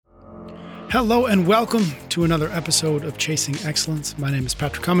Hello and welcome to another episode of Chasing Excellence. My name is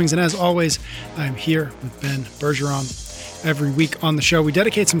Patrick Cummings, and as always, I am here with Ben Bergeron. Every week on the show, we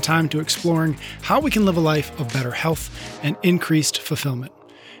dedicate some time to exploring how we can live a life of better health and increased fulfillment.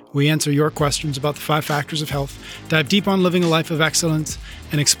 We answer your questions about the 5 factors of health, dive deep on living a life of excellence,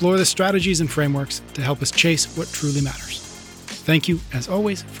 and explore the strategies and frameworks to help us chase what truly matters. Thank you, as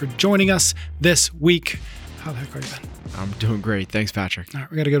always, for joining us this week. How the heck are you, Ben? I'm doing great. Thanks, Patrick. All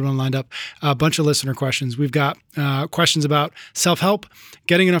right, we got a good one lined up. A bunch of listener questions. We've got questions about self-help,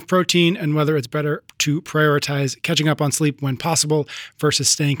 getting enough protein, and whether it's better to prioritize catching up on sleep when possible versus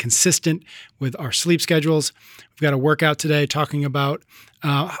staying consistent with our sleep schedules. We've got a workout today talking about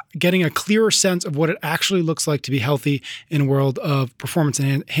getting a clearer sense of what it actually looks like to be healthy in a world of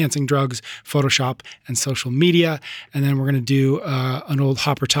performance-enhancing drugs, Photoshop, and social media. And then we're going to do an old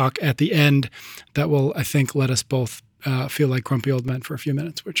Hopper talk at the end that will, I think, let us both feel like grumpy old men for a few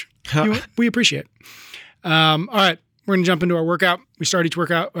minutes, which we appreciate. All right, we're going to jump into our workout. We start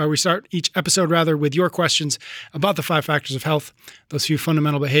each episode with your questions about the 5 factors of health, those few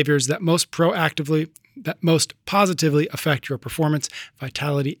fundamental behaviors that most positively affect your performance,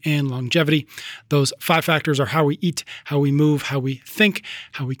 vitality, and longevity. Those 5 factors are how we eat, how we move, how we think,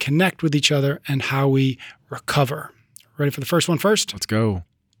 how we connect with each other, and how we recover. Ready for the first one first? Let's go.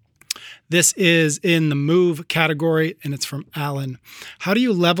 This is in the move category, and it's from Alan. How do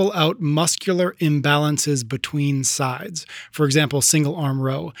you level out muscular imbalances between sides? For example, single arm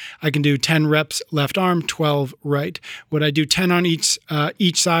row. I can do 10 reps left arm, 12 right. Would I do 10 on each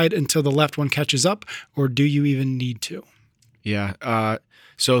side until the left one catches up, or do you even need to? Yeah.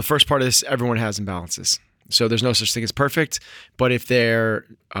 So the first part of this, everyone has imbalances. So there's no such thing as perfect, but if they're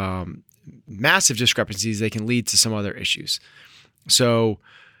massive discrepancies, they can lead to some other issues. So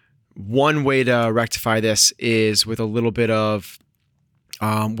one way to rectify this is with a little bit of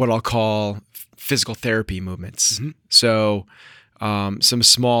what I'll call physical therapy movements. Mm-hmm. So some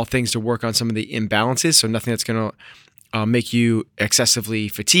small things to work on some of the imbalances. So nothing that's going to make you excessively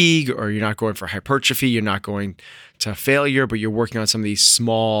fatigue, or you're not going for hypertrophy, you're not going to failure, but you're working on some of these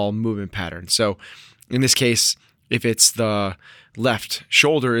small movement patterns. So in this case, if it's the left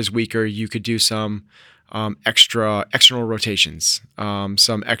shoulder is weaker, you could do some extra external rotations,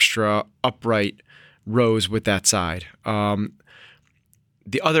 some extra upright rows with that side.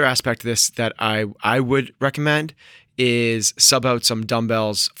 The other aspect of this that I would recommend is sub out some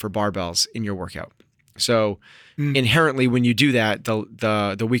dumbbells for barbells in your workout. So inherently, when you do that,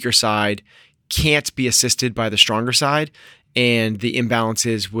 the weaker side can't be assisted by the stronger side, and the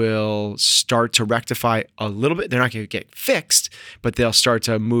imbalances will start to rectify a little bit. They're not going to get fixed, but they'll start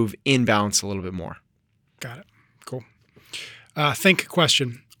to move in balance a little bit more. Got it. Cool. Think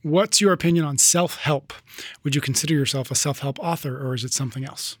question. What's your opinion on self-help? Would you consider yourself a self-help author, or is it something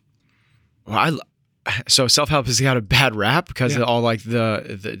else? Well, so self-help has got a bad rap because of all like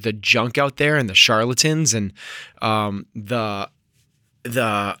the junk out there and the charlatans and the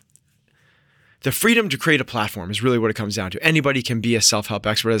freedom to create a platform is really what it comes down to. Anybody can be a self-help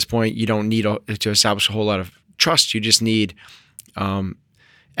expert at this point. You don't need to establish a whole lot of trust. You just need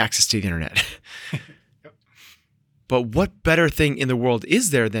access to the internet. But what better thing in the world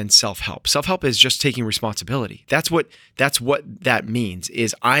is there than self-help? Self-help is just taking responsibility. That's what that means,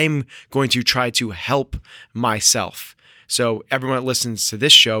 is I'm going to try to help myself. So everyone that listens to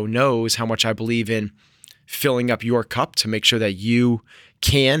this show knows how much I believe in filling up your cup to make sure that you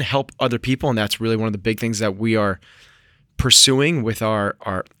can help other people. And that's really one of the big things that we are pursuing with our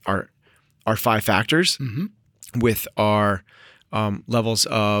 5 factors, with our levels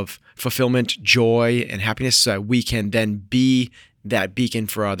of fulfillment, joy, and happiness, so that we can then be that beacon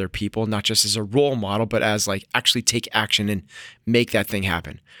for other people, not just as a role model, but as like actually take action and make that thing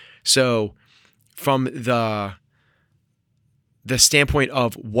happen. So from the standpoint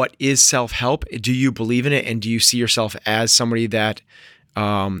of what is self-help, do you believe in it? And do you see yourself as somebody that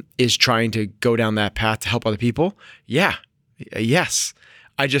is trying to go down that path to help other people? Yeah. Yes.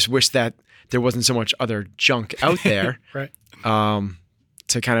 I just wish that there wasn't so much other junk out there. Right.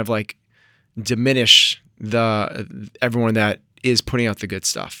 To kind of like diminish everyone that is putting out the good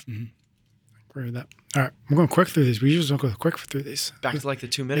stuff. Mm-hmm. Agree with that. All right, I'm going quick through these. We usually don't go quick through these. Back to like the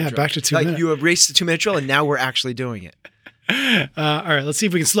 2-minute drill. Yeah, back to 2 minutes. You erased the 2-minute drill, and now we're actually doing it. All right, let's see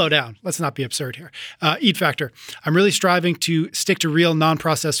if we can slow down. Let's not be absurd here. Eat factor. I'm really striving to stick to real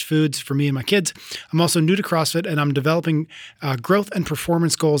non-processed foods for me and my kids. I'm also new to CrossFit, and I'm developing growth and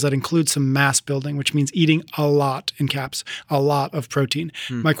performance goals that include some mass building, which means eating a lot, in caps, a lot of protein.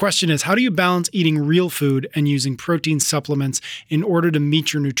 My question is, how do you balance eating real food and using protein supplements in order to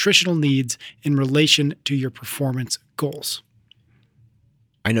meet your nutritional needs in relation to your performance goals?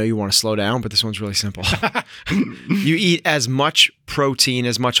 I know you want to slow down, but this one's really simple. You eat as much protein,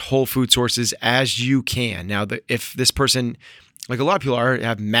 as much whole food sources as you can. Now, if this person, like a lot of people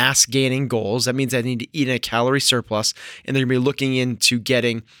have mass gaining goals, that means they need to eat in a calorie surplus, and they're going to be looking into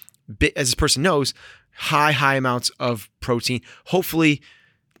getting, as this person knows, high amounts of protein. Hopefully,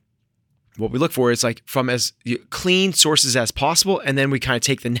 what we look for is like from as clean sources as possible, and then we kind of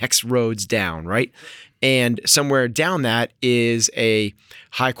take the next roads down, right? And somewhere down that is a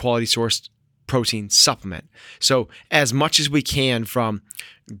high quality sourced protein supplement. So as much as we can from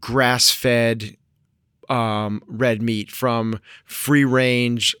grass-fed red meat, from free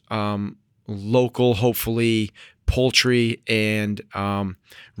range, local, hopefully poultry, and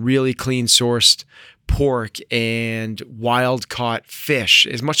really clean sourced pork and wild caught fish,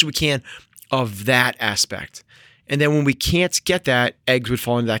 as much as we can of that aspect. And then when we can't get that, eggs would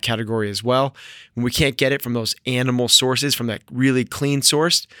fall into that category as well. When we can't get it from those animal sources, from that really clean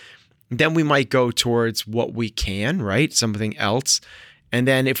source, then we might go towards what we can, right? Something else. And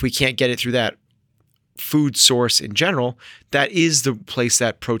then if we can't get it through that food source in general, that is the place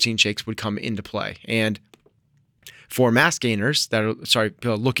that protein shakes would come into play. And for mass gainers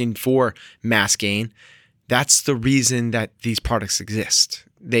people looking for mass gain, that's the reason that these products exist.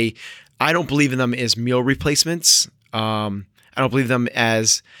 I don't believe in them as meal replacements. I don't believe them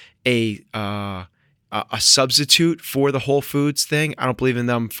as a substitute for the whole foods thing. I don't believe in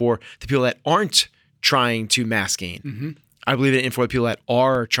them for the people that aren't trying to mass gain. Mm-hmm. I believe in it for the people that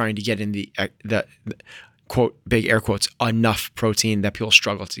are trying to get in the quote, big air quotes, enough protein that people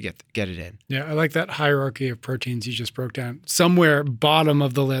struggle to get it in. Yeah, I like that hierarchy of proteins you just broke down. Somewhere bottom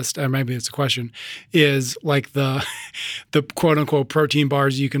of the list, and maybe it's a question, is like the quote unquote protein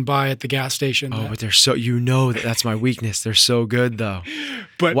bars you can buy at the gas station. Oh, but they're so, that's my weakness. They're so good though.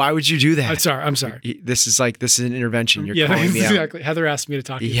 But why would you do that? I'm sorry. This is an intervention. You're calling me out. Exactly. Heather asked me to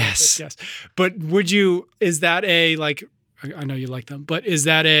talk to you about this. Yes. But is that a, like, I know you like them, but is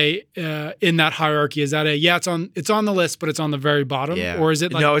that in that hierarchy? Is that it's on the list, but it's on the very bottom, or is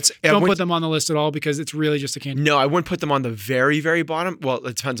it like, don't put them on the list at all because it's really just a candy? No, I wouldn't put them on the very, very bottom. Well,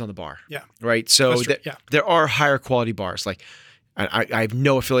 it depends on the bar. Yeah. Right. So there are higher quality bars. Like I have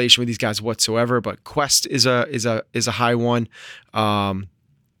no affiliation with these guys whatsoever, but Quest is a high one. And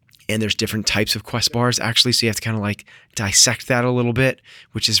there's different types of Quest bars actually, so you have to kind of like dissect that a little bit,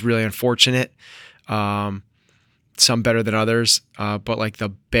 which is really unfortunate. Some better than others, but like the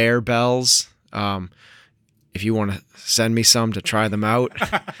Bear Bells, if you want to send me some to try them out,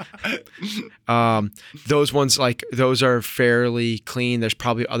 those ones, like, those are fairly clean. There's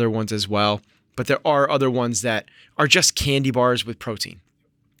probably other ones as well, but there are other ones that are just candy bars with protein.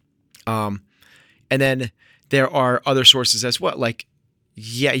 And then there are other sources as well. Like,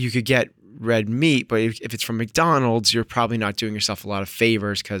 you could get red meat, but if it's from McDonald's, you're probably not doing yourself a lot of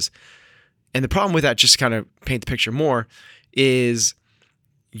favors and the problem with that, just to kind of paint the picture more, is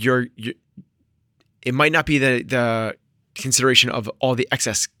it might not be the consideration of all the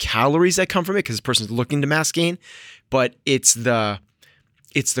excess calories that come from it because this person's looking to mass gain, but it's the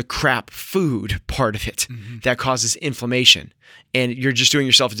crap food part of it that causes inflammation. And you're just doing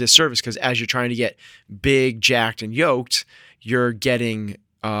yourself a disservice because as you're trying to get big, jacked, and yoked, you're getting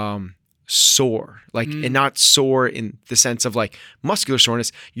sore, and not sore in the sense of like muscular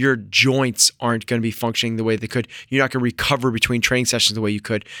soreness. Your joints aren't going to be functioning the way they could. You're not going to recover between training sessions the way you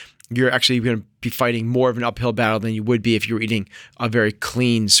could. You're actually going to be fighting more of an uphill battle than you would be if you were eating a very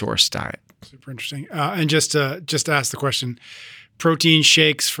clean source diet. Super interesting. And just to ask the question, protein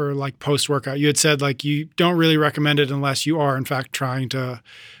shakes for like post-workout, you had said like you don't really recommend it unless you are in fact trying to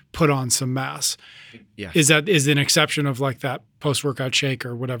put on some mass. Yeah. Is an exception of like that post-workout shake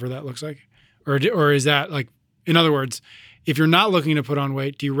or whatever that looks like? Or is that like, in other words, if you're not looking to put on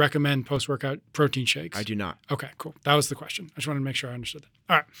weight, do you recommend post-workout protein shakes? I do not. Okay, cool. That was the question. I just wanted to make sure I understood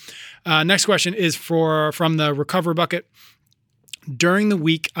that. All right. Next question is from the Recover Bucket. During the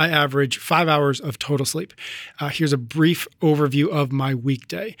week, I average 5 hours of total sleep. Here's a brief overview of my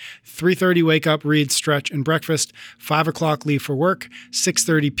weekday. 3:30 wake up, read, stretch, and breakfast. 5 o'clock leave for work.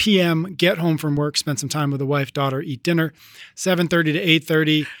 6:30 p.m. get home from work, spend some time with the wife, daughter, eat dinner. 7:30 to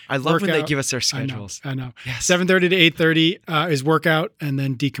 8:30. I love when they give us their schedules. I know. Yes. 7:30 to 8:30 is workout and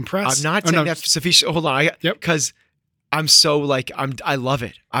then decompress. I'm not saying that sufficient. Hold on. Because I'm so like, I love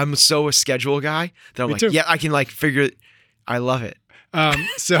it. I'm so a schedule guy that I'm Me like, too. yeah, I can like figure it. I love it.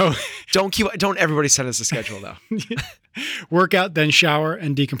 So don't everybody send us a schedule though. Workout, then shower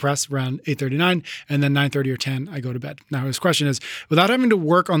and decompress around 8:39, and then 9:30 or 10, I go to bed. Now, his question is, without having to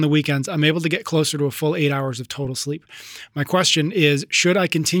work on the weekends, I'm able to get closer to a full 8 hours of total sleep. My question is, should I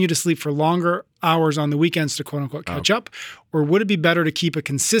continue to sleep for longer hours on the weekends to quote unquote catch up, or would it be better to keep a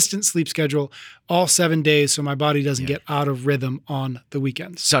consistent sleep schedule all 7 days so my body doesn't get out of rhythm on the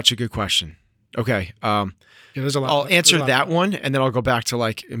weekends? Such a good question. Okay. There's a lot. I'll answer that one, and then I'll go back to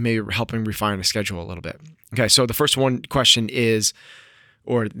like maybe helping refine the schedule a little bit. Okay, so the first one question is,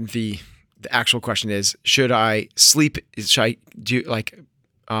 or the actual question is, should I sleep? Should I do like,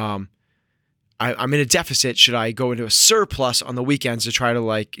 I'm in a deficit. Should I go into a surplus on the weekends to try to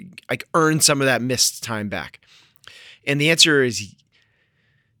like earn some of that missed time back? And the answer is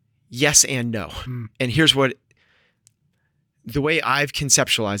yes and no. And here's what. The way I've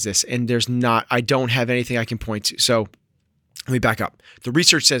conceptualized this, and I don't have anything I can point to. So let me back up. The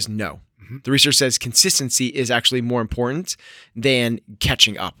research says no. The research says consistency is actually more important than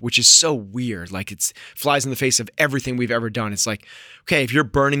catching up, which is so weird. Like it flies in the face of everything we've ever done. It's like, okay, if you're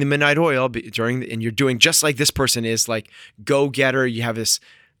burning the midnight oil and you're doing just like this person is, like go-getter, you have this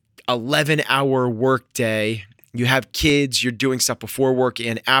 11-hour work day, you have kids, you're doing stuff before work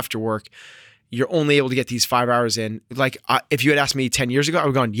and after work, you're only able to get these 5 hours in. Like if you had asked me 10 years ago, I would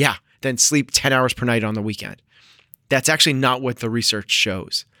have gone, yeah, then sleep 10 hours per night on the weekend. That's actually not what the research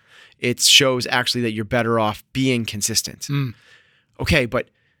shows. It shows actually that you're better off being consistent. Okay, but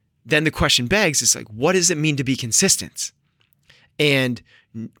then the question begs is like, what does it mean to be consistent? And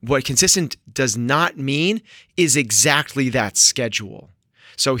what consistent does not mean is exactly that schedule.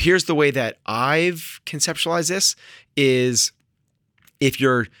 So here's the way that I've conceptualized this is, if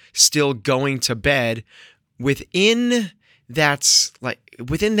you're still going to bed within that,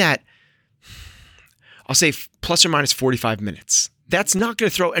 I'll say plus or minus 45 minutes. That's not going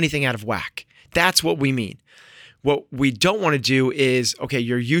to throw anything out of whack. That's what we mean. What we don't want to do is, okay,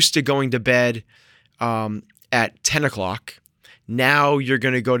 you're used to going to bed at 10 o'clock. Now you're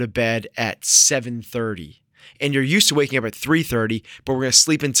going to go to bed at 7:30. And you're used to waking up at 3:30, but we're going to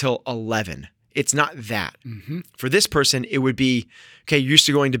sleep until 11. It's not that. For this person, it would be, okay, you're used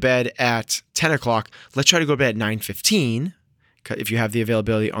to going to bed at 10 o'clock. Let's try to go to bed at 9:15 if you have the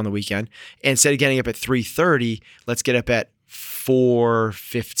availability on the weekend. And instead of getting up at 3:30, let's get up at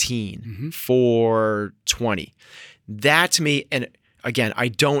 4:15, 4:20. That to me, and again, I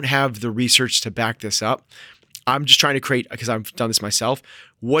don't have the research to back this up. I'm just trying to create, because I've done this myself.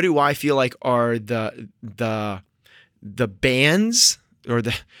 What do I feel like are the bands or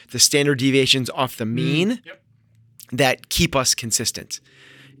the standard deviations off the mean that keep us consistent?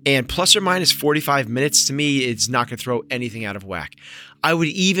 And plus or minus 45 minutes to me is not going to throw anything out of whack. I would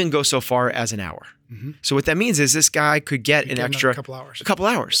even go so far as an hour. So what that means is this guy could get an extra couple hours. A couple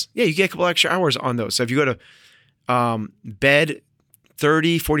hours. Yeah, you get a couple extra hours on those. So if you go to bed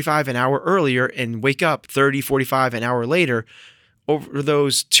 30, 45 an hour earlier and wake up 30, 45 an hour later, over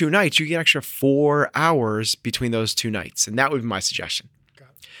those 2 nights, you get an extra 4 hours between those 2 nights. And that would be my suggestion.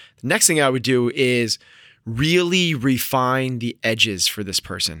 The next thing I would do is really refine the edges for this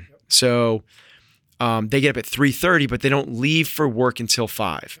person. So they get up at 3:30, but they don't leave for work until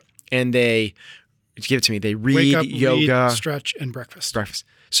 5. And they, give it to me, they read, wake up, yoga, read, stretch, and breakfast.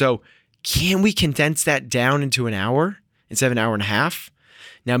 So can we condense that down into an hour instead of an hour and a half?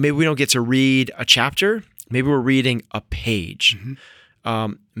 Now, maybe we don't get to read a chapter. Maybe we're reading a page.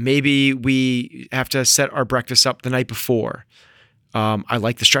 Maybe we have to set our breakfast up the night before. I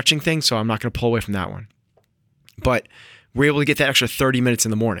like the stretching thing, so I'm not going to pull away from that one. But we're able to get that extra 30 minutes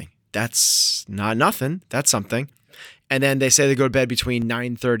in the morning. That's not nothing. That's something. And then they say they go to bed between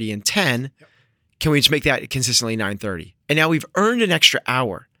 9:30 and 10. Can we just make that consistently 9:30? And now we've earned an extra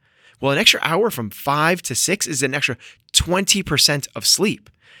hour. Well, an extra hour from 5 to 6 is an extra 20% of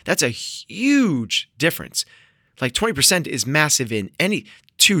sleep. That's a huge difference. Like 20% is massive in any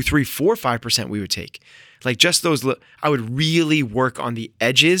 2, 3, 4, 5% we would take. Like just those, I would really work on the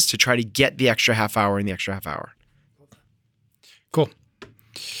edges to try to get the extra half hour and the extra half hour. Cool.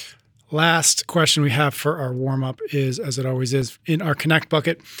 Last question we have for our warm-up is, as it always is, in our Connect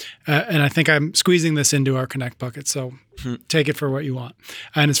bucket. And I think I'm squeezing this into our Connect bucket, so take it for what you want.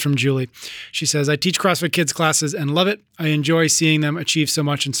 And it's from Julie. She says, I teach CrossFit Kids classes and love it. I enjoy seeing them achieve so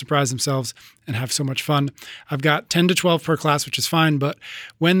much and surprise themselves and have so much fun. I've got 10 to 12 per class, which is fine, but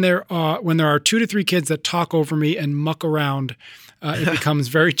when there are 2 to 3 kids that talk over me and muck around, It becomes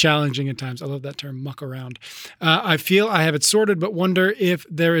very challenging at times. I love that term, muck around. I feel I have it sorted, but wonder if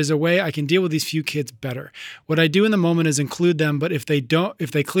there is a way I can deal with these few kids better. What I do in the moment is include them, but if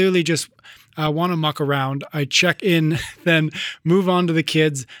they clearly just want to muck around, I check in, then move on to the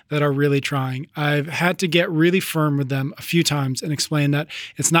kids that are really trying. I've had to get really firm with them a few times and explain that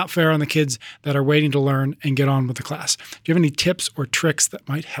it's not fair on the kids that are waiting to learn and get on with the class. Do you have any tips or tricks that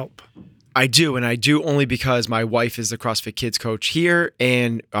might help? I do, and I do only because my wife is the CrossFit Kids coach here,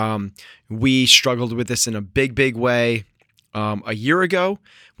 and we struggled with this in a big way. A year ago,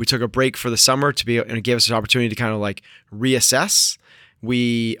 we took a break for the summer and it gave us an opportunity to kind of like reassess.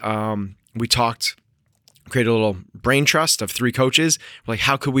 We talked, created a little brain trust of 3 coaches. We're like,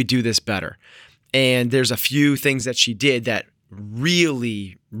 how could we do this better? And there's a few things that she did that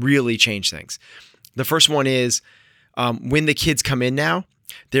really changed things. The first one is when the kids come in now,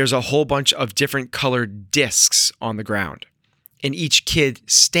 there's a whole bunch of different colored discs on the ground, and each kid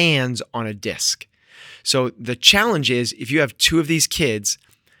stands on a disc. So the challenge is if you have 2 of these kids,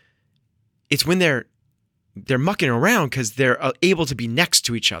 it's when they're mucking around because they're able to be next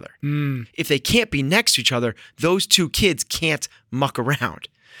to each other. If they can't be next to each other, those 2 kids can't muck around.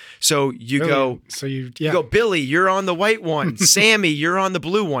 So you go, Billy, you're on the white one. Sammy, you're on the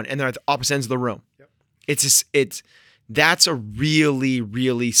blue one. And they're at the opposite ends of the room. Yep. That's a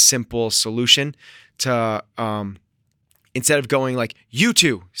really simple solution to, instead of going like, you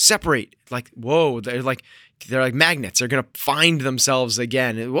 2 separate, like, whoa, they're like magnets. They're going to find themselves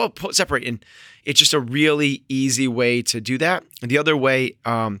again. And, whoa, separate. And it's just a really easy way to do that. And the other way,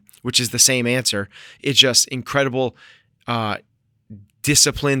 which is the same answer, is just incredible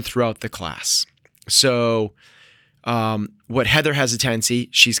discipline throughout the class. So what Heather has a tendency,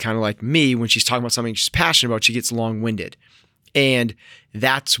 she's kind of like me, when she's talking about something she's passionate about, she gets long-winded. And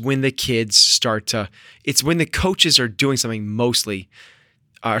that's when the kids it's when the coaches are doing something mostly,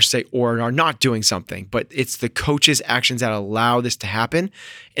 or are not doing something, but it's the coaches' actions that allow this to happen.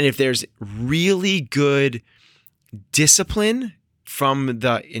 And if there's really good discipline from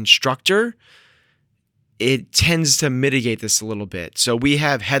the instructor, it tends to mitigate this a little bit. So we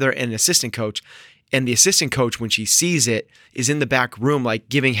have Heather and an assistant coach, and the assistant coach, when she sees it, is in the back room, like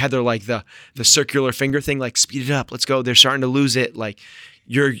giving Heather like the circular finger thing, like speed it up, let's go. They're starting to lose it. Like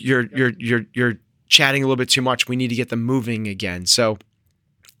you're chatting a little bit too much. We need to get them moving again. So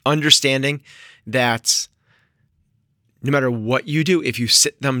understanding that no matter what you do, if you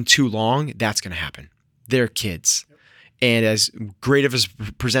sit them too long, that's going to happen. They're kids. Yep. And as great of a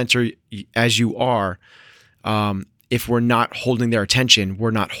presenter as you are, if we're not holding their attention,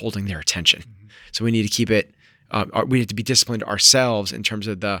 we're not holding their attention. Mm-hmm. So we need to keep it, we need to be disciplined ourselves in terms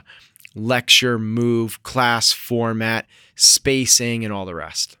of the lecture, move, class format, spacing, and all the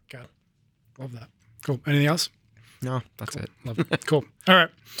rest. Got it. Love that. Cool. Anything else? No, that's cool. it. Love it. Cool. All right.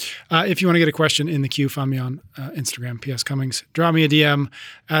 If you want to get a question in the queue, find me on Instagram, PS Cummings. Draw me a DM,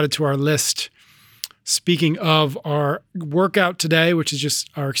 add it to our list. Speaking of our workout today, which is just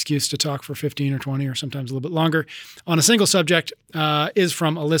our excuse to talk for 15 or 20 or sometimes a little bit longer on a single subject, is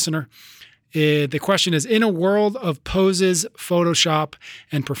from a listener. The question is, in a world of poses, Photoshop,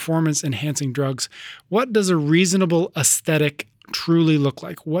 and performance-enhancing drugs, what does a reasonable aesthetic truly look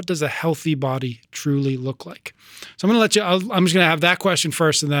like? What does a healthy body truly look like? So I'm going to I'm just going to have that question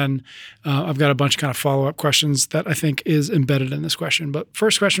first, and then I've got a bunch of kind of follow-up questions that I think is embedded in this question. But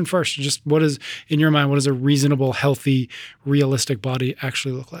first question first, just what is, in your mind, what does a reasonable, healthy, realistic body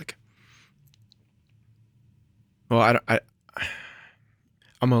actually look like? Well,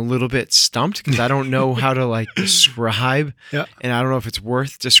 I'm a little bit stumped because I don't know how to like describe, and I don't know if it's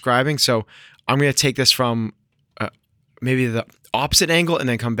worth describing. So I'm going to take this from maybe the opposite angle and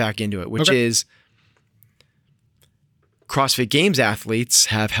then come back into it, which is CrossFit Games athletes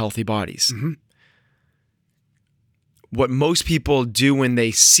have healthy bodies. Mm-hmm. What most people do when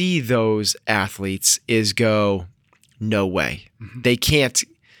they see those athletes is go, no way. Mm-hmm.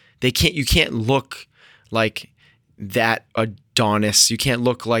 You can't look like that Adonis. You can't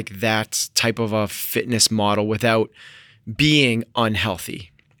look like that type of a fitness model without being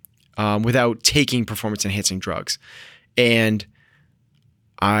unhealthy, without taking performance-enhancing drugs. And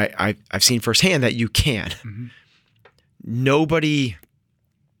I've seen firsthand that you can. Mm-hmm.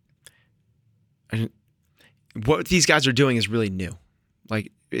 What these guys are doing is really new.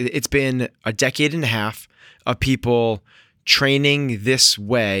 Like, it's been a decade and a half of people training this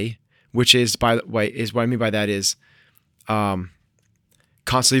way, which is, by the way, is what I mean by that is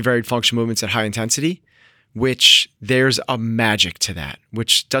constantly varied function movements at high intensity, which there's a magic to that,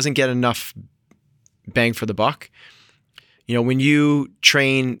 which doesn't get enough bang for the buck. You know, when you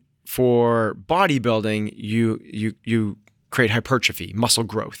train for bodybuilding, you create hypertrophy, muscle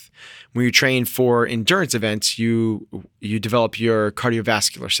growth. When you train for endurance events, you develop your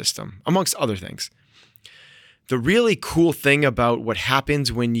cardiovascular system, amongst other things. The really cool thing about what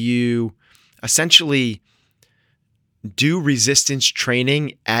happens when you essentially do resistance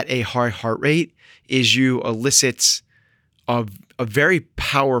training at a high heart rate is you elicit a very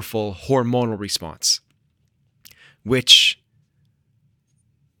powerful hormonal response, which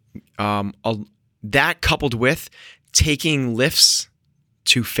that coupled with taking lifts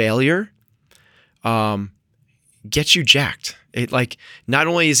to failure gets you jacked. It like, not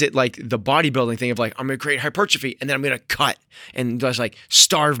only is it like the bodybuilding thing of like, I'm going to create hypertrophy and then I'm going to cut and just like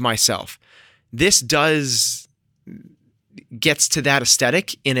starve myself. This gets to that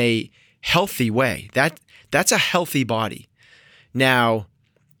aesthetic in a healthy way. That's a healthy body. Now,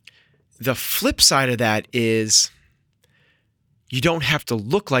 the flip side of that is you don't have to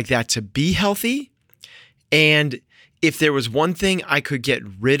look like that to be healthy. And if there was one thing I could get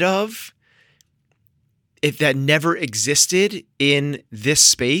rid of, if that never existed in this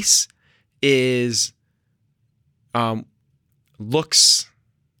space, is looks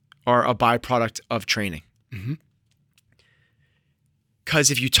are a byproduct of training.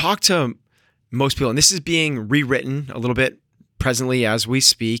 Because if you talk to most people, and this is being rewritten a little bit presently as we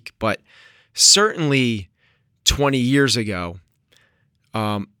speak, but certainly 20 years ago,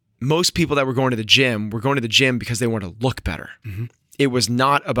 most people that were going to the gym because they wanted to look better. It was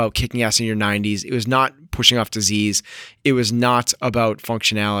not about kicking ass in your 90s. It was not pushing off disease. It was not about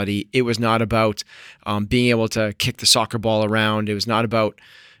functionality. It was not about being able to kick the soccer ball around. It was not about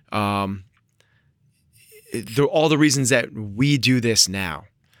all the reasons that we do this now.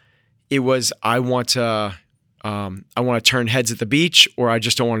 It was, I want to turn heads at the beach, or I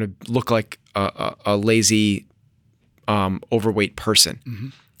just don't want to look like a lazy, overweight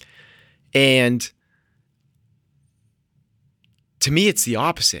person. And to me, it's the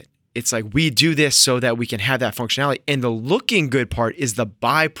opposite. It's like we do this so that we can have that functionality. And the looking good part is the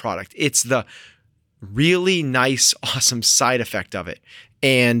byproduct. It's the really nice, awesome side effect of it.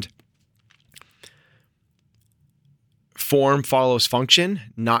 And form follows function,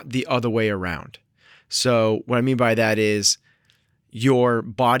 not the other way around. So what I mean by that is your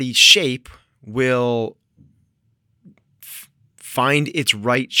body shape will find its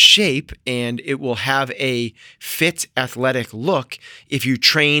right shape, and it will have a fit, athletic look if you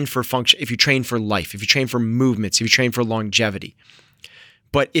train for function, if you train for life, if you train for movements, if you train for longevity.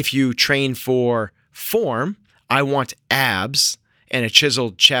 But if you train for form, I want abs and a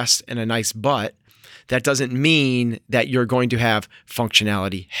chiseled chest and a nice butt, that doesn't mean that you're going to have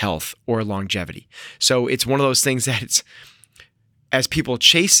functionality, health, or longevity. So it's one of those things that it's, as people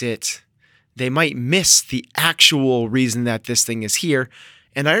chase it, they might miss the actual reason that this thing is here.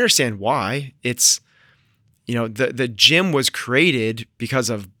 And I understand why. It's, the gym was created because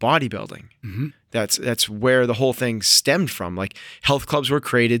of bodybuilding. That's where the whole thing stemmed from. Like, health clubs were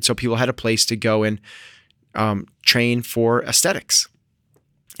created so people had a place to go and train for aesthetics.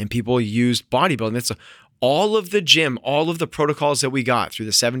 And people used bodybuilding. That's all of the gym, all of the protocols that we got through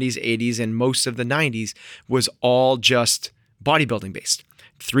the 70s, 80s, and most of the 90s was all just bodybuilding based.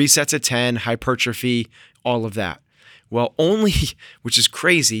 3 sets of 10, hypertrophy, all of that. Well, which is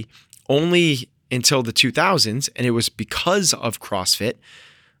crazy, only until the 2000s, and it was because of CrossFit,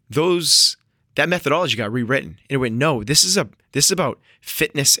 that methodology got rewritten. And it went, no, this is about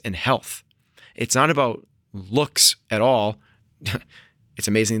fitness and health. It's not about looks at all. It's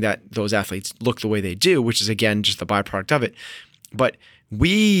amazing that those athletes look the way they do, which is, again, just the byproduct of it. But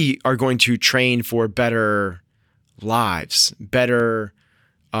we are going to train for better lives, better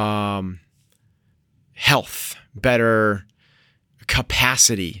health, better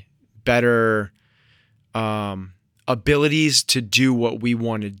capacity, better abilities to do what we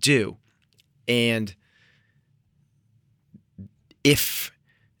want to do. And if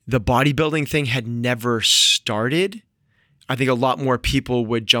the bodybuilding thing had never started, I think a lot more people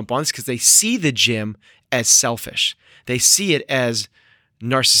would jump on this because they see the gym as selfish. They see it as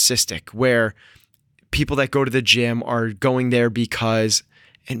narcissistic, where people that go to the gym are going there because,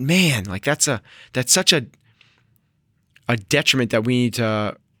 and man, like that's such a detriment that we need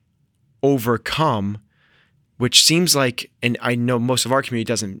to overcome, which seems like, and I know most of our community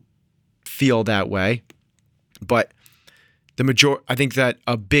doesn't feel that way, but I think that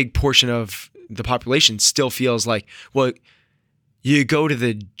a big portion of the population still feels like, well, you go to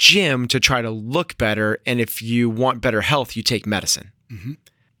the gym to try to look better, and if you want better health, you take medicine.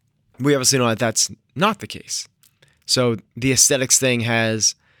 We obviously know that that's not the case. So the aesthetics thing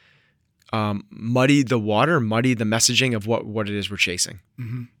has muddied the water, muddied the messaging of what it is we're chasing.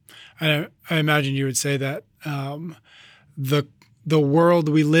 I imagine you would say that the world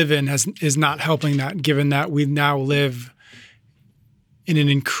we live in is not helping that, given that we now live in an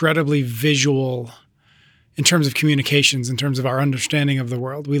incredibly visual, in terms of communications, in terms of our understanding of the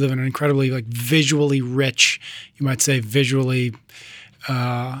world. We live in an incredibly like visually rich, you might say visually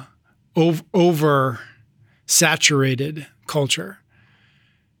over saturated culture.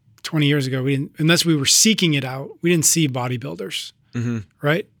 20 years ago, we didn't, unless we were seeking it out, we didn't see bodybuilders,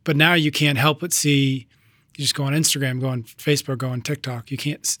 right? But now you can't help but see. You just go on Instagram, go on Facebook, go on TikTok. You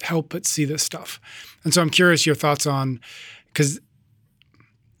can't help but see this stuff. And so I'm curious your thoughts on, because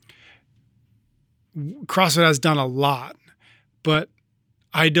CrossFit has done a lot, but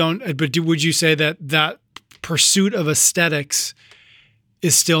would you say that pursuit of aesthetics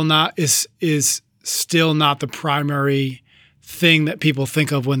is still not the primary thing that people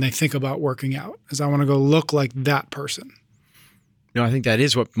think of when they think about working out? Is I want to go look like that person. No, I think that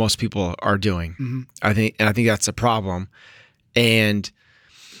is what most people are doing. Mm-hmm. I think that's a problem. And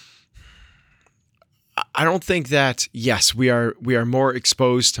I don't think that, yes, we are more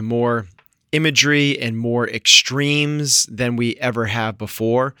exposed to more imagery and more extremes than we ever have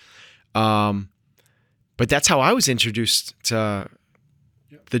before. But that's how I was introduced to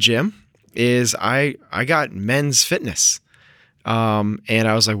the gym. Is I got Men's Fitness. And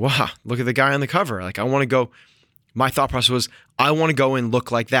I was like, wow, look at the guy on the cover. Like, I want to go. My thought process was, I want to go and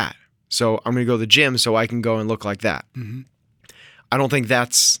look like that. So I'm going to go to the gym so I can go and look like that. Mm-hmm. I don't think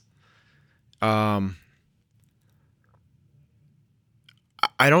that's, I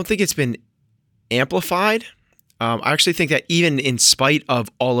don't think it's been amplified. I actually think that even in spite of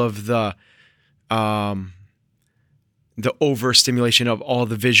all of the overstimulation of all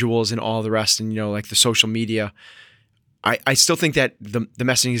the visuals and all the rest, and, like the social media, I still think that the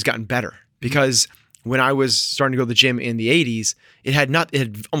messaging has gotten better, because when I was starting to go to the gym in the 80s, it had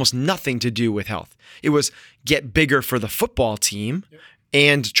almost nothing to do with health. It was get bigger for the football team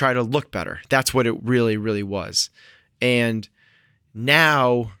and try to look better. That's what it really, really was. And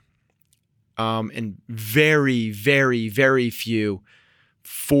now, and very, very, very few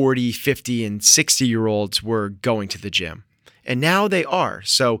 40, 50, and 60-year-olds were going to the gym. And now they are.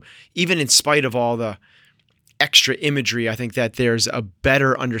 So even in spite of all the extra imagery, I think that there's a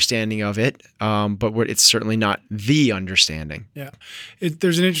better understanding of it, but it's certainly not the understanding. Yeah,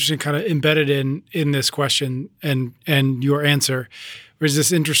 there's an interesting kind of embedded in this question and your answer. There's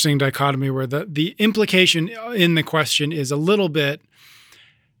this interesting dichotomy where the implication in the question is a little bit,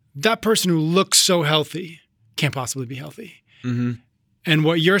 that person who looks so healthy can't possibly be healthy. Mm-hmm. And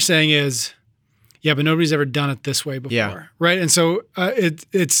what you're saying is, yeah, but nobody's ever done it this way before, right? And so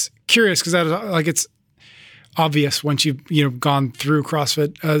it's curious, because it's obvious once you've gone through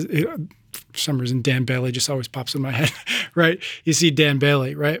CrossFit. For some reason, Dan Bailey just always pops in my head, right? You see Dan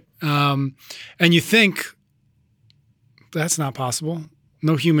Bailey, right? And you think that's not possible.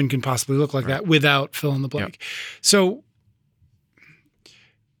 No human can possibly look like that without fill in the blank. Yep. So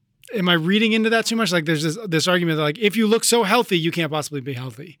am I reading into that too much? Like, there's this argument that, like, if you look so healthy, you can't possibly be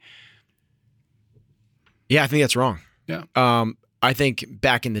healthy. Yeah, I think that's wrong. Yeah. I think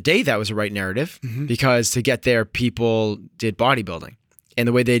back in the day that was the right narrative, because to get there, people did bodybuilding, and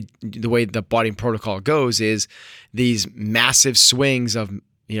the way the bodybuilding protocol goes is these massive swings of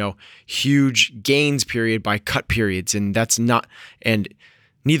huge gains period by cut periods, and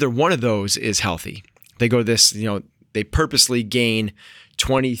neither one of those is healthy. They go to this, they purposely gain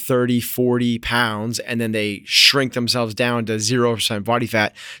 20, 30, 40 pounds, and then they shrink themselves down to 0% body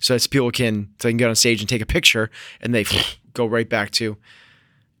fat so that people can get on stage and take a picture, and they go right back to.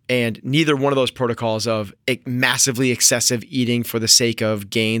 And neither one of those protocols of massively excessive eating for the sake of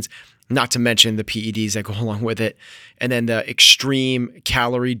gains, not to mention the PEDs that go along with it, and then the extreme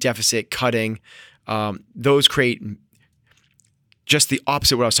calorie deficit cutting, those create just the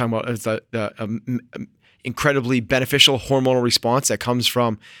opposite of what I was talking about, is the incredibly beneficial hormonal response that comes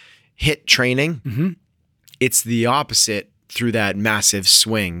from HIIT training. Mm-hmm. It's the opposite through that massive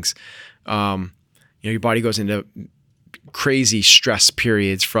swings. Your body goes into crazy stress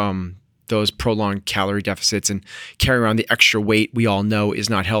periods from those prolonged calorie deficits, and carrying around the extra weight we all know is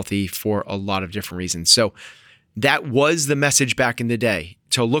not healthy for a lot of different reasons. So that was the message back in the day.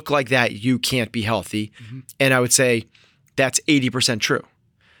 To look like that, you can't be healthy. Mm-hmm. And I would say that's 80% true.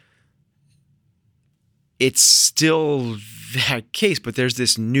 It's still that case, but there's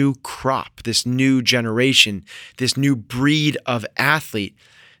this new crop, this new generation, this new breed of athlete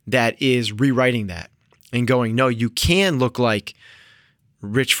that is rewriting that and going, no, you can look like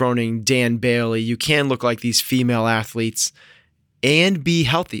Rich Froning, Dan Bailey, you can look like these female athletes and be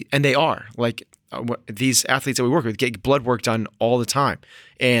healthy. And they are. Like, these athletes that we work with get blood work done all the time,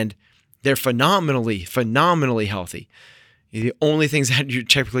 and they're phenomenally, phenomenally healthy. The only things that you're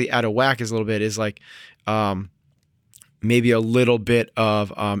typically out of whack is a little bit is like maybe a little bit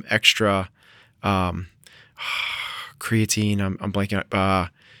of extra creatine. I'm blanking out.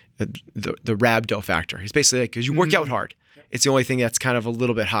 The rhabdo factor. It's basically like because you work out hard. It's the only thing that's kind of a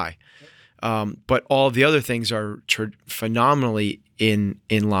little bit high. But all of the other things are phenomenally in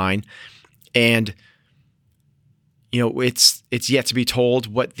line, and it's yet to be told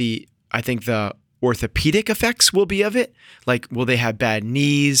what I think the orthopedic effects will be of it. Like, will they have bad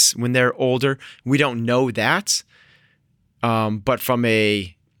knees when they're older? We don't know that. But from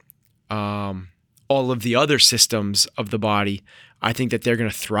all of the other systems of the body, I think that they're going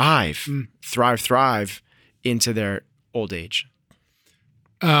to thrive into their old age.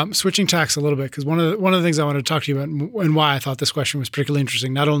 Switching tacks a little bit, because one of the things I wanted to talk to you about and why I thought this question was particularly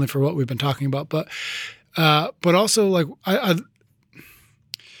interesting, not only for what we've been talking about, but also like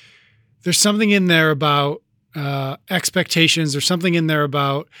there's something in there about expectations. There's something in there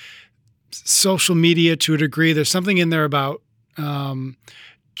about social media to a degree. There's something in there about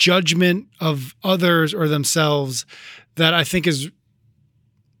judgment of others or themselves that I think is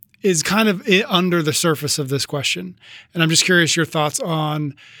kind of under the surface of this question. And I'm just curious your thoughts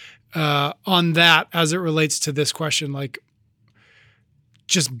on that as it relates to this question, like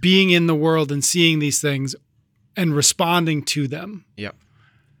just being in the world and seeing these things and responding to them. Yep.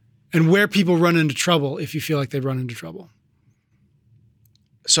 And where people run into trouble if you feel like they've run into trouble.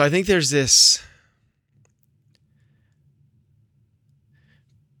 So I think there's this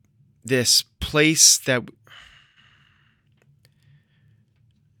place that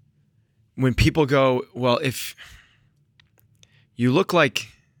when people go, well, if you look like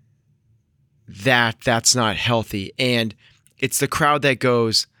that's not healthy. And it's the crowd that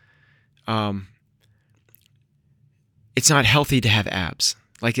goes, it's not healthy to have abs.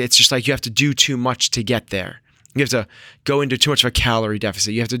 Like, it's just like you have to do too much to get there. You have to go into too much of a calorie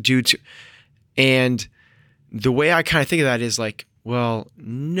deficit. You have to do and the way I kind of think of that is like, well,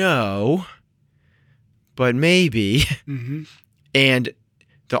 no, but maybe. Mm-hmm. And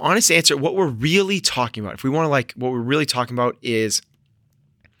the honest answer, what we're really talking about, if we want to like, what we're really talking about is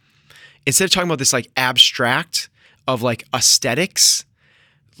instead of talking about this like abstract of like aesthetics,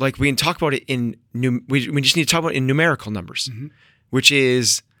 like we can talk about it we just need to talk about it in numerical numbers, mm-hmm. which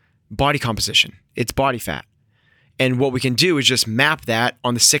is body composition. It's body fat. And what we can do is just map that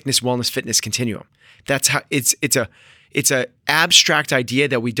on the sickness, wellness, fitness continuum. That's how it's a abstract idea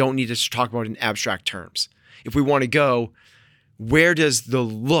that we don't need to talk about in abstract terms. If we want to go, where does the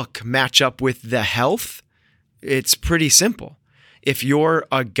look match up with the health? It's pretty simple. If you're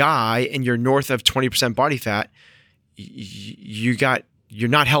a guy and you're north of 20% body fat, you're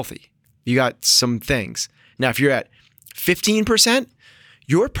not healthy. You got some things. Now, if you're at 15%,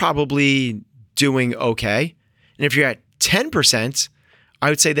 you're probably doing okay. And if you're at 10%, I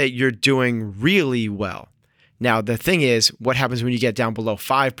would say that you're doing really well. Now, the thing is, what happens when you get down below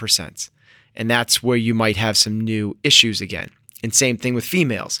 5%? And that's where you might have some new issues again. And same thing with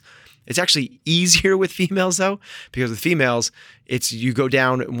females. It's actually easier with females though, because with females, it's you go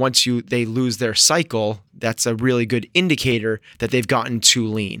down once they lose their cycle. That's a really good indicator that they've gotten too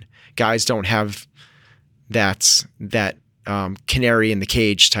lean. Guys don't have that canary in the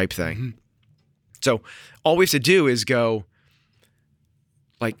cage type thing. Mm-hmm. So all we have to do is go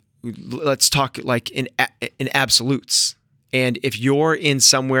like, let's talk like in absolutes. And if you're in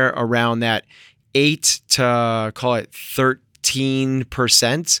somewhere around that 8 to call it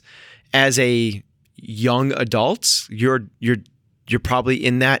 13% as a young adult, you're probably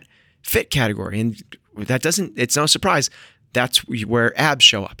in that fit category. And it's no surprise. That's where abs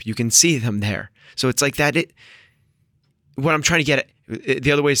show up. You can see them there. So it's like that. What I'm trying to get at,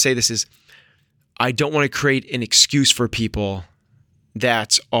 the other way to say this is, I don't want to create an excuse for people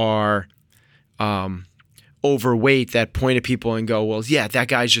that are overweight that point at people and go, well, yeah, that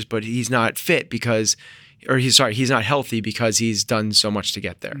guy's but he's not fit he's not healthy because he's done so much to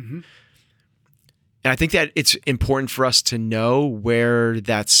get there. Mm-hmm. And I think that it's important for us to know where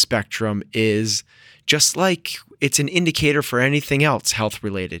that spectrum is, just like it's an indicator for anything else health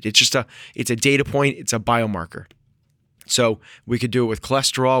related. It's a data point. It's a biomarker. So we could do it with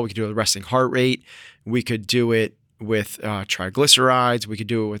cholesterol. We could do it with resting heart rate. We could do it with triglycerides. We could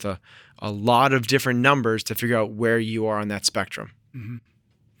do it with a lot of different numbers to figure out where you are on that spectrum. Mm-hmm.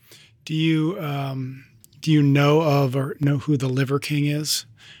 Do you know of or know who the Liver King is?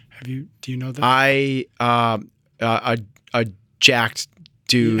 Do you know that? A jacked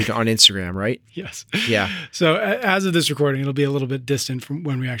dude on Instagram, right? Yes. Yeah. So as of this recording, it'll be a little bit distant from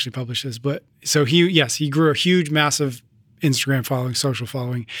when we actually publish this, but so he grew a huge, massive Instagram following, social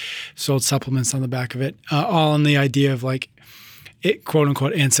following, sold supplements on the back of it, all on the idea of like, it, quote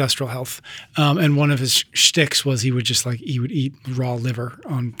unquote, ancestral health. And one of his shticks was he would eat raw liver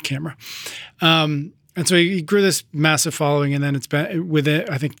on camera. And so he grew this massive following, and then it's been within,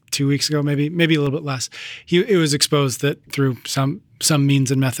 I think 2 weeks ago, maybe a little bit less. It was exposed that through some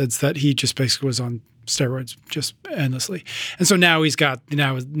means and methods that he just basically was on steroids just endlessly. And so now he's got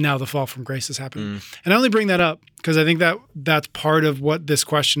now the fall from grace has happened. And I only bring that up because I think that that's part of what this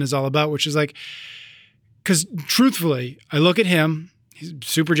question is all about, which is like, because truthfully, I look at him, he's a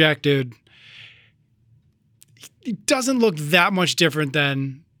super jacked dude. He doesn't look that much different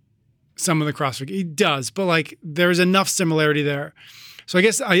than some of the CrossFit. He does, but like there's enough similarity there. So I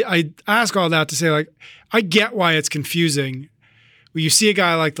guess I ask all that to say, like, I get why it's confusing. When you see a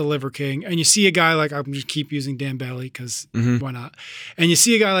guy like the Liver King, and you see a guy like, I'm just keep using Dan Bailey because why not? And you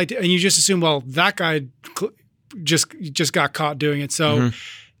see a guy like, and you just assume, well, that guy just got caught doing it. So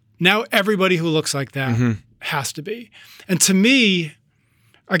now everybody who looks like that has to be. And to me,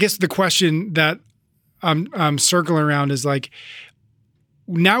 I guess the question that I'm circling around is like,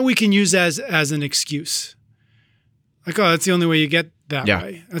 now we can use as an excuse. Like, oh, that's the only way you get that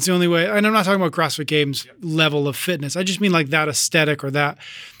way. That's the only way. And I'm not talking about CrossFit Games level of fitness. I just mean like that aesthetic or that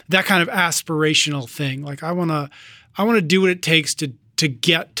kind of aspirational thing. Like I want to do what it takes to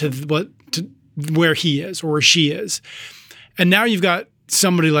get to where he is or where she is. And now you've got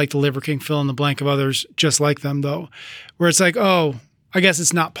somebody like the Liver King, fill in the blank of others just like them though, where it's like, oh, I guess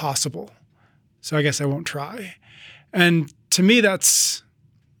it's not possible. So I guess I won't try. And to me, that's,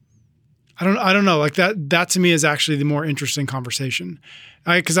 I don't know. Like that to me is actually the more interesting conversation,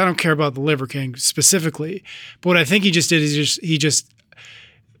 because I don't care about the Liver King specifically. But what I think he just did is he just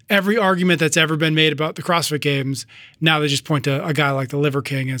every argument that's ever been made about the CrossFit Games, now they just point to a guy like the Liver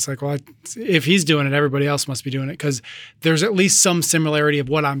King, and it's like, well, if he's doing it, everybody else must be doing it because there's at least some similarity of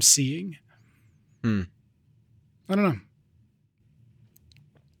what I'm seeing. I don't know.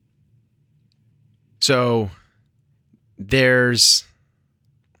 So there's.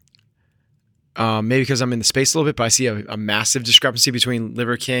 Maybe because I'm in the space a little bit, but I see a massive discrepancy between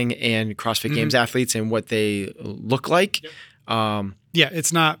Liver King and CrossFit Games athletes and what they look like. Yep.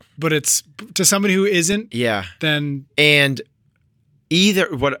 It's not, but it's to somebody who isn't. Yeah. Then and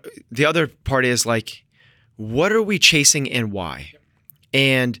what the other part is like, what are we chasing and why? Yep.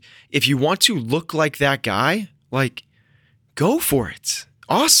 And if you want to look like that guy, like, go for it.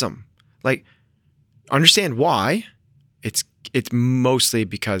 Awesome. Like, understand why. It's mostly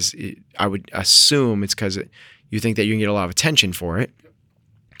because I would assume it's because you think that you can get a lot of attention for it.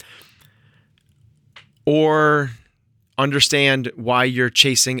 Or understand why you're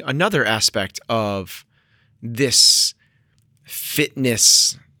chasing another aspect of this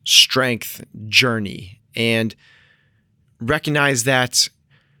fitness strength journey and recognize that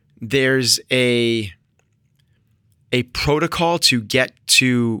there's a protocol to get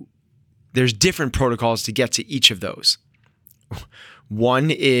to, there's different protocols to get to each of those. One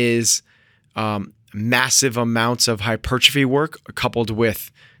is massive amounts of hypertrophy work coupled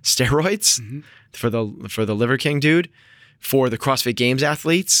with steroids for the Liver King dude. For the CrossFit Games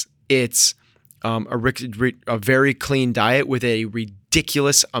athletes, it's a very clean diet with a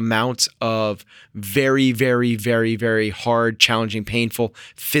ridiculous amount of very, very, very, very hard, challenging, painful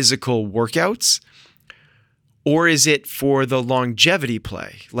physical workouts. Or is it for the longevity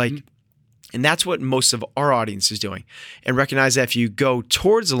play? Like, and that's what most of our audience is doing. And recognize that if you go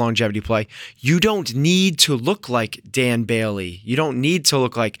towards the longevity play, you don't need to look like Dan Bailey. You don't need to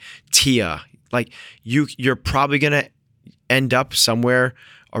look like Tia. Like you're probably going to end up somewhere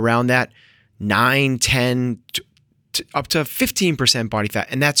around that 9, 10, up to 15% body fat.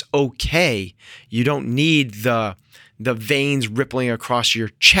 And that's okay. You don't need the veins rippling across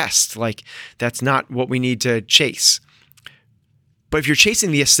your chest. Like that's not what we need to chase. But if you're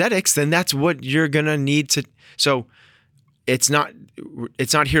chasing the aesthetics, then that's what you're going to need to. So it's not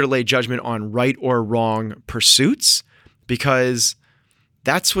here to lay judgment on right or wrong pursuits, because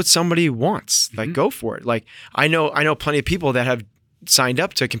that's what somebody wants. Like, go for it. Like I know plenty of people that have signed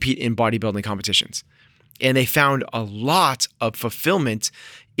up to compete in bodybuilding competitions, and they found a lot of fulfillment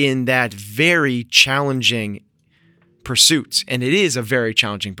in that very challenging pursuit. And it is a very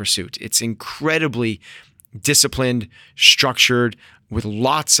challenging pursuit. It's incredibly disciplined, structured, with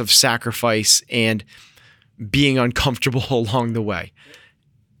lots of sacrifice and being uncomfortable along the way.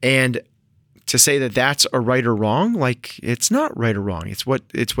 And to say that that's a right or wrong, like it's not right or wrong. It's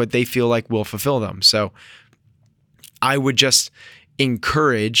what they feel like will fulfill them. So I would just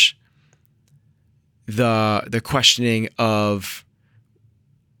encourage the questioning of,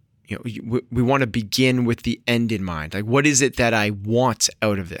 we want to begin with the end in mind. Like, what is it that I want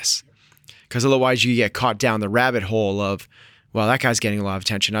out of this? Because otherwise you get caught down the rabbit hole of, well, that guy's getting a lot of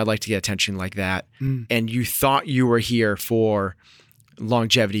attention. I'd like to get attention like that. And you thought you were here for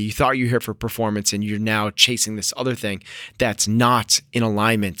longevity. You thought you were here for performance, and you're now chasing this other thing that's not in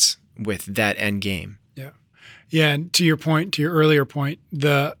alignment with that end game. Yeah. And to your point, to your earlier point,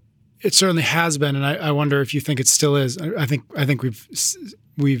 it certainly has been, and I wonder if you think it still is. I think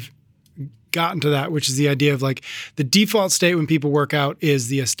we've gotten to that, which is the idea of like the default state when people work out is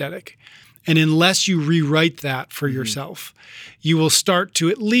the aesthetic. And unless you rewrite that for yourself, you will start to,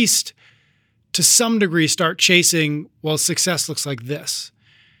 at least to some degree, start chasing, well, success looks like this.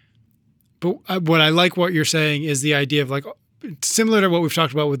 But what I like what you're saying is the idea of like, similar to what we've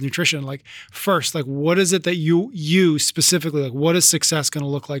talked about with nutrition, like first, like what is it that you specifically, like what is success going to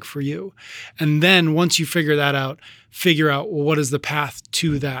look like for you? And then once you figure that out, figure out, well, what is the path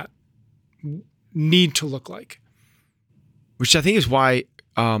to that need to look like? Which I think is why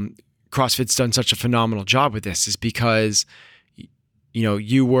CrossFit's done such a phenomenal job with this, is because,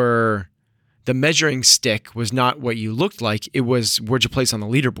 the measuring stick was not what you looked like. It was, where'd you place on the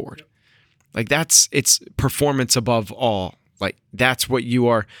leaderboard? Like it's performance above all. Like that's what you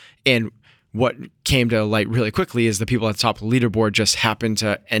are. And what came to light really quickly is the people at the top of the leaderboard just happen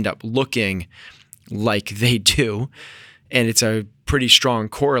to end up looking like they do. And it's a pretty strong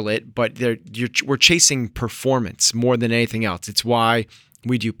correlate, but we're chasing performance more than anything else. It's why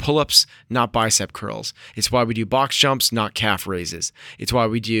we do pull-ups, not bicep curls. It's why we do box jumps, not calf raises. It's why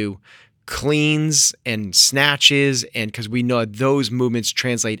we do cleans and snatches, and because we know those movements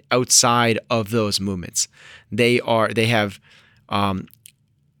translate outside of those movements. They have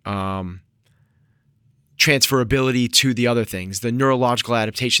transferability to the other things. The neurological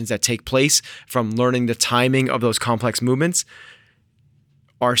adaptations that take place from learning the timing of those complex movements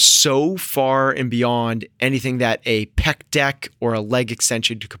are so far and beyond anything that a pec deck or a leg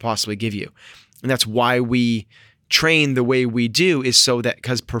extension could possibly give you. And that's why we train the way we do, is so that,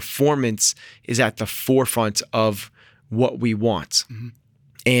 because performance is at the forefront of what we want.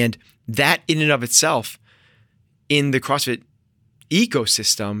 And that in and of itself in the CrossFit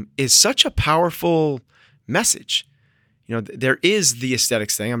ecosystem is such a powerful message. There is the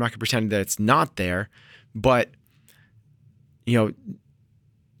aesthetics thing. I'm not going to pretend that it's not there, but the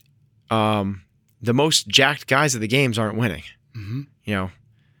most jacked guys of the games aren't winning.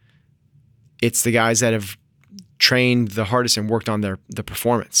 It's the guys that have trained the hardest and worked on the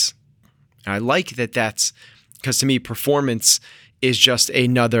performance. And I like that's because to me, performance is just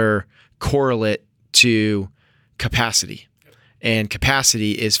another correlate to capacity. And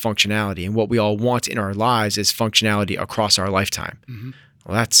capacity is functionality. And what we all want in our lives is functionality across our lifetime.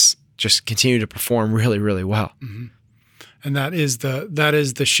 Well, that's just continue to perform really, really well. And that is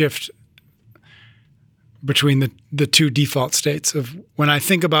the shift between the two default states of when I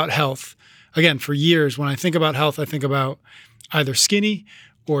think about health. Again, for years, when I think about health, I think about either skinny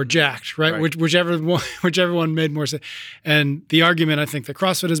or jacked, right? Whichever one made more sense. And the argument I think that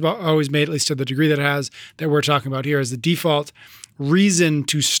CrossFit has always made, at least to the degree that it has, that we're talking about here, is the default reason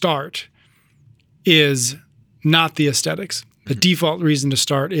to start is not the aesthetics. The default reason to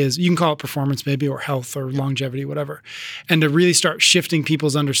start is, you can call it performance maybe, or health or longevity, whatever. And to really start shifting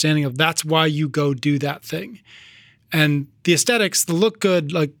people's understanding of that's why you go do that thing. And the aesthetics, the look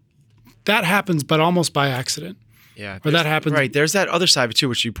good, like that happens, but almost by accident. Yeah. Or that happens. Right. There's that other side of it too,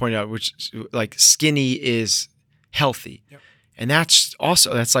 which you pointed out, which like skinny is healthy. Yep. And that's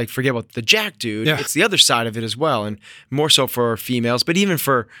like, forget about the jack dude. Yeah. It's the other side of it as well. And more so for females, but even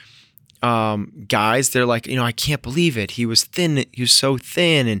for guys, they're like, I can't believe it. He was thin. He was so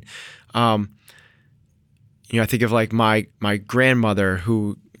thin. And, I think of like my grandmother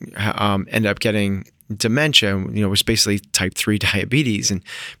who ended up getting dementia, was basically type 3 diabetes. And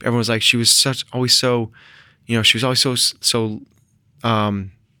everyone was like, she was always so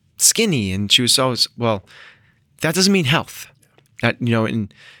skinny. And she was always, well, that doesn't mean health. That,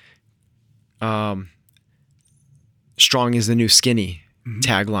 strong is the new skinny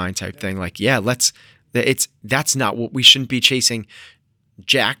tagline type thing. Like, yeah, that's not what we shouldn't be chasing.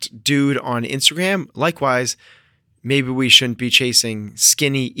 Jacked dude on Instagram. Likewise, maybe we shouldn't be chasing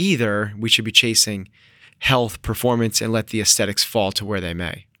skinny either. We should be chasing health, performance, and let the aesthetics fall to where they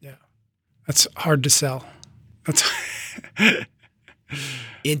may. Yeah. That's hard to sell. That's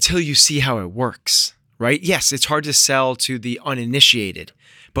until you see how it works, right? Yes, it's hard to sell to the uninitiated,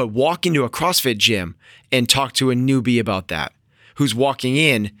 but walk into a CrossFit gym and talk to a newbie about that, who's walking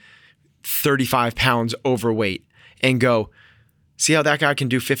in 35 pounds overweight, and go, see how that guy can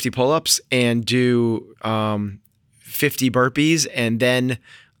do 50 pull-ups and do 50 burpees, and then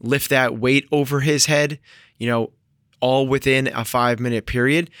lift that weight over his head, all within a 5-minute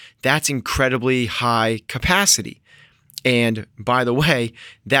period, that's incredibly high capacity. And by the way,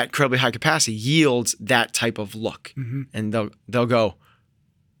 that incredibly high capacity yields that type of look. Mm-hmm. And they'll go,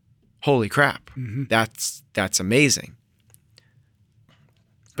 holy crap, Mm-hmm. that's amazing.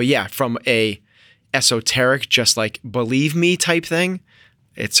 But yeah, from a esoteric, just like believe me type thing,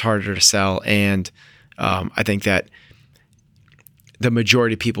 it's harder to sell. And I think that the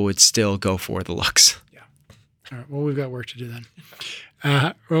majority of people would still go for the looks. Yeah. All right. Well, we've got work to do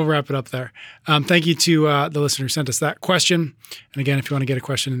then. We'll wrap it up there. Thank you to the listener who sent us that question. And again, if you want to get a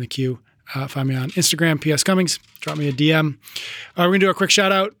question in the queue, find me on Instagram, PS Cummings. Drop me a DM. We're going to do a quick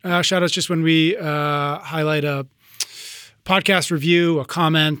shout out. Shout outs just when we highlight a podcast review, a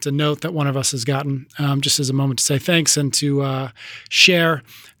comment, a note that one of us has gotten, just as a moment to say thanks and to share.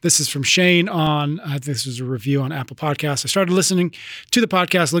 This is from Shane on, this was a review on Apple Podcasts. I started listening to the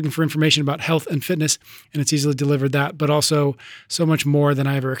podcast looking for information about health and fitness, and it's easily delivered that, but also so much more than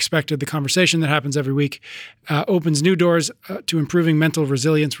I ever expected. The conversation that happens every week opens new doors to improving mental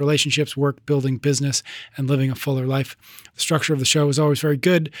resilience, relationships, work, building business, and living a fuller life. The structure of the show is always very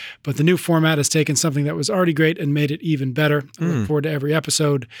good, but the new format has taken something that was already great and made it even better. I look forward to every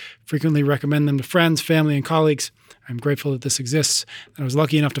episode, frequently recommend them to friends, family, and colleagues. I'm grateful that this exists, and I was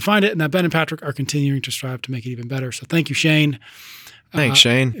lucky enough to find it, and that Ben and Patrick are continuing to strive to make it even better. So thank you, Shane. Thanks,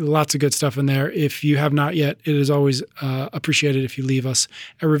 Shane. Lots of good stuff in there. If you have not yet, it is always appreciated if you leave us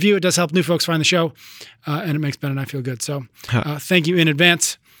a review. It does help new folks find the show, and it makes Ben and I feel good. So thank you in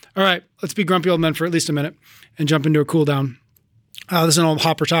advance. All right, let's be grumpy old men for at least a minute and jump into a cool down. This is an old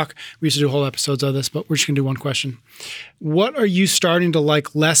Hopper talk. We used to do whole episodes of this, but we're just going to do one question. What are you starting to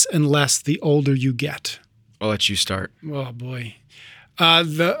like less and less the older you get? I'll let you start. Oh, boy.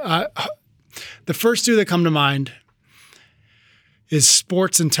 The first two that come to mind is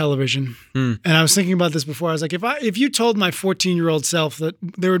sports and television. And I was thinking about this before. I was like, if you told my 14-year-old self that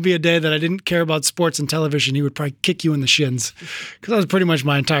there would be a day that I didn't care about sports and television, he would probably kick you in the shins. Because that was pretty much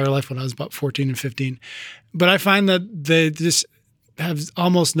my entire life when I was about 14 and 15. But I find that they just have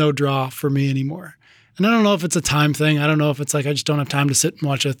almost no draw for me anymore. And I don't know if it's a time thing. I don't know if it's like I just don't have time to sit and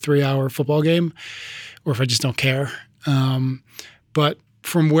watch a 3-hour football game, or if I just don't care. But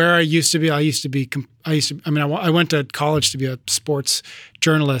from where I used to be, I went to college to be a sports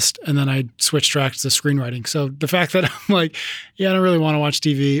journalist, and then I switched tracks to screenwriting. So the fact that I'm like, I don't really want to watch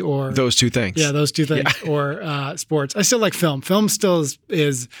TV or those two things. Yeah, those two things or sports. I still like film. Film still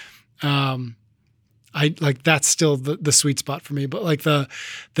is I like that's still the sweet spot for me. But like the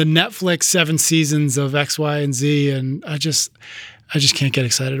Netflix 7 seasons of X, Y, and Z, and I just can't get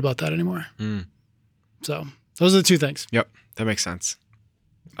excited about that anymore. So those are the two things. Yep, that makes sense.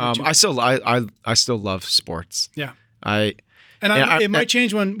 I still love sports. Yeah. It might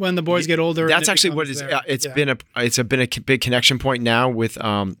change when the boys get older. That's actually what it is. It's been a big connection point now with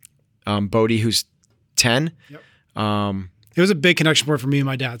Bodie, who's 10. Yep. It was a big connection point for me and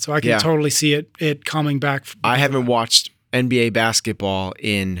my dad, so I can totally see it coming back. I haven't watched NBA basketball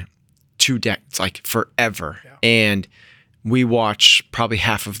in 2 decades, like forever, and we watch probably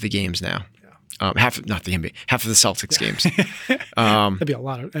half of the games now. Half of the Celtics games. That'd be a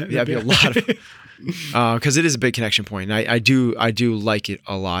lot of. That'd be a lot of. Because it is a big connection point, and I do like it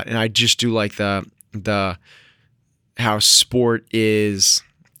a lot, and I just do like the how sport is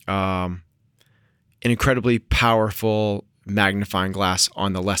an incredibly powerful magnifying glass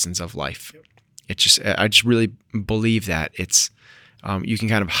on the lessons of life. I just really believe that it's you can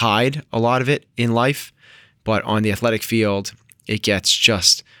kind of hide a lot of it in life, but on the athletic field, it gets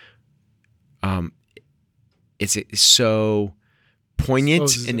just it's so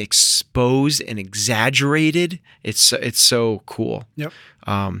poignant and exposed and exaggerated. It's so cool. Yep.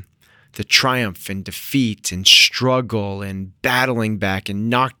 The triumph and defeat and struggle and battling back and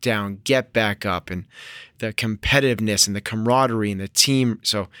knockdown, get back up, and the competitiveness and the camaraderie and the team.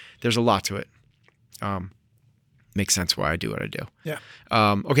 So there's a lot to it. Makes sense why I do what I do. Yeah.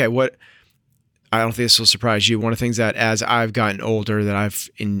 Okay. I don't think this will surprise you. One of the things that as I've gotten older that I've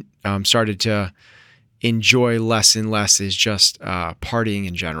started to enjoy less and less is just partying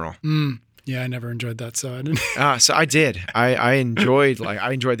in general. Yeah, I never enjoyed that, so I didn't. So I did. I enjoyed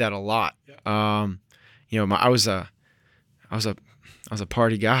that a lot. Yeah. I was a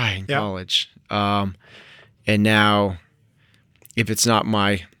party guy in college. And now, if it's not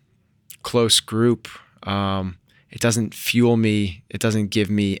my close group, it doesn't fuel me. It doesn't give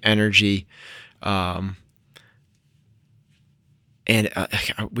me energy. And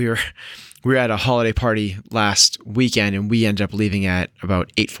we were at a holiday party last weekend, and we ended up leaving at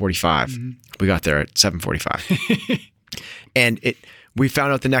about 8:45. We got there at 7:45, and we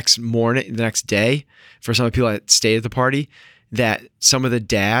found out the next day, for some of the people that stayed at the party, that some of the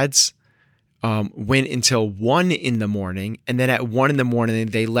dads went until 1 a.m. and then at 1 a.m.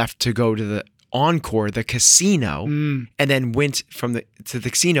 they left to go to the Encore, the casino, and then went to the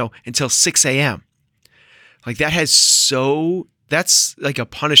casino until 6 a.m. Like that's like a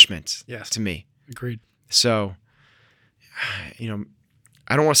punishment to me. Agreed. So, I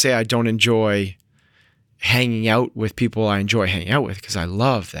don't want to say I don't enjoy hanging out with people I enjoy hanging out with, because I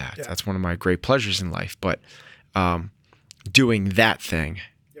love that. Yeah. That's one of my great pleasures in life. But doing that thing,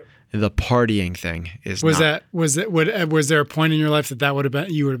 the partying thing, was there a point in your life that would have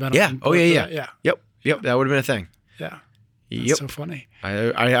been you would have been? Yeah. Oh yeah. Yep. That would have been a thing. Yeah. That's so funny.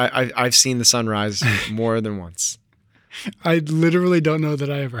 I've seen the sunrise more than once. I literally don't know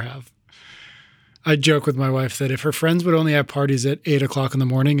that I ever have. I joke with my wife that if her friends would only have parties at 8 o'clock in the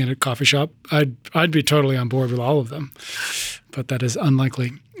morning at a coffee shop, I'd be totally on board with all of them. But that is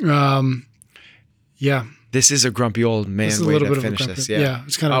unlikely. Yeah. This is a grumpy old man way to finish this. Yeah.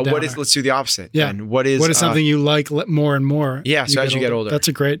 It's kind of let's do the opposite. Yeah. And what is something you like more and more? Yeah. So as you get older. That's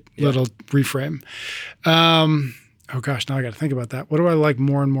a great little reframe. Oh gosh, now I got to think about that. What do I like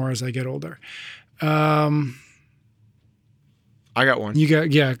more and more as I get older? I got one.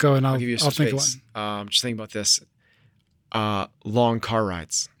 Go and I'll give you some think of one. Just thinking about this. Long car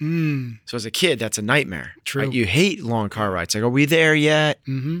rides. Mm. So as a kid, that's a nightmare. True. Right? You hate long car rides. Like, are we there yet?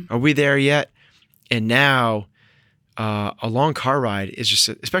 Mm-hmm. Are we there yet? And now, a long car ride is just,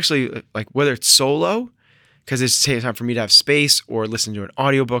 especially like whether it's solo, because it's time for me to have space, or listen to an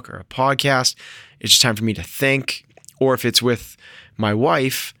audiobook or a podcast. It's just time for me to think. Or if it's with my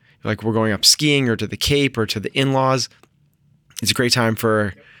wife, like we're going up skiing or to the Cape or to the in-laws, it's a great time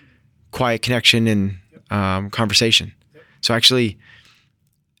for quiet connection and conversation. So actually,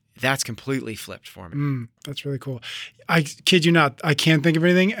 that's completely flipped for me. That's really cool. I kid you not, I can't think of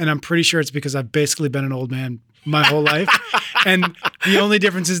anything, and I'm pretty sure it's because I've basically been an old man my whole life. And the only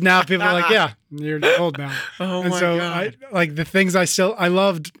difference is now people are like, yeah, you're old now. Oh, and my so God. like the things I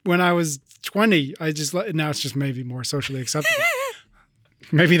loved when I was 20, now it's just maybe more socially acceptable.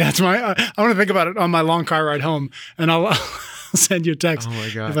 Maybe that's I want to think about it on my long car ride home, and I'll send you a text. Oh my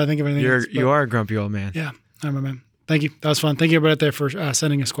God. If I think of anything else. You are a grumpy old man. Yeah, I'm a man. Thank you. That was fun. Thank you everybody out there for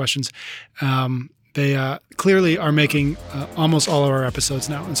sending us questions. They clearly are making almost all of our episodes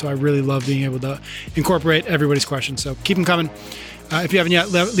now, and so I really love being able to incorporate everybody's questions. So keep them coming. If you haven't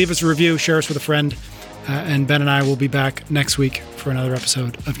yet, leave us a review, share us with a friend, and Ben and I will be back next week for another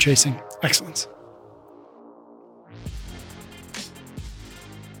episode of Chasing Excellence.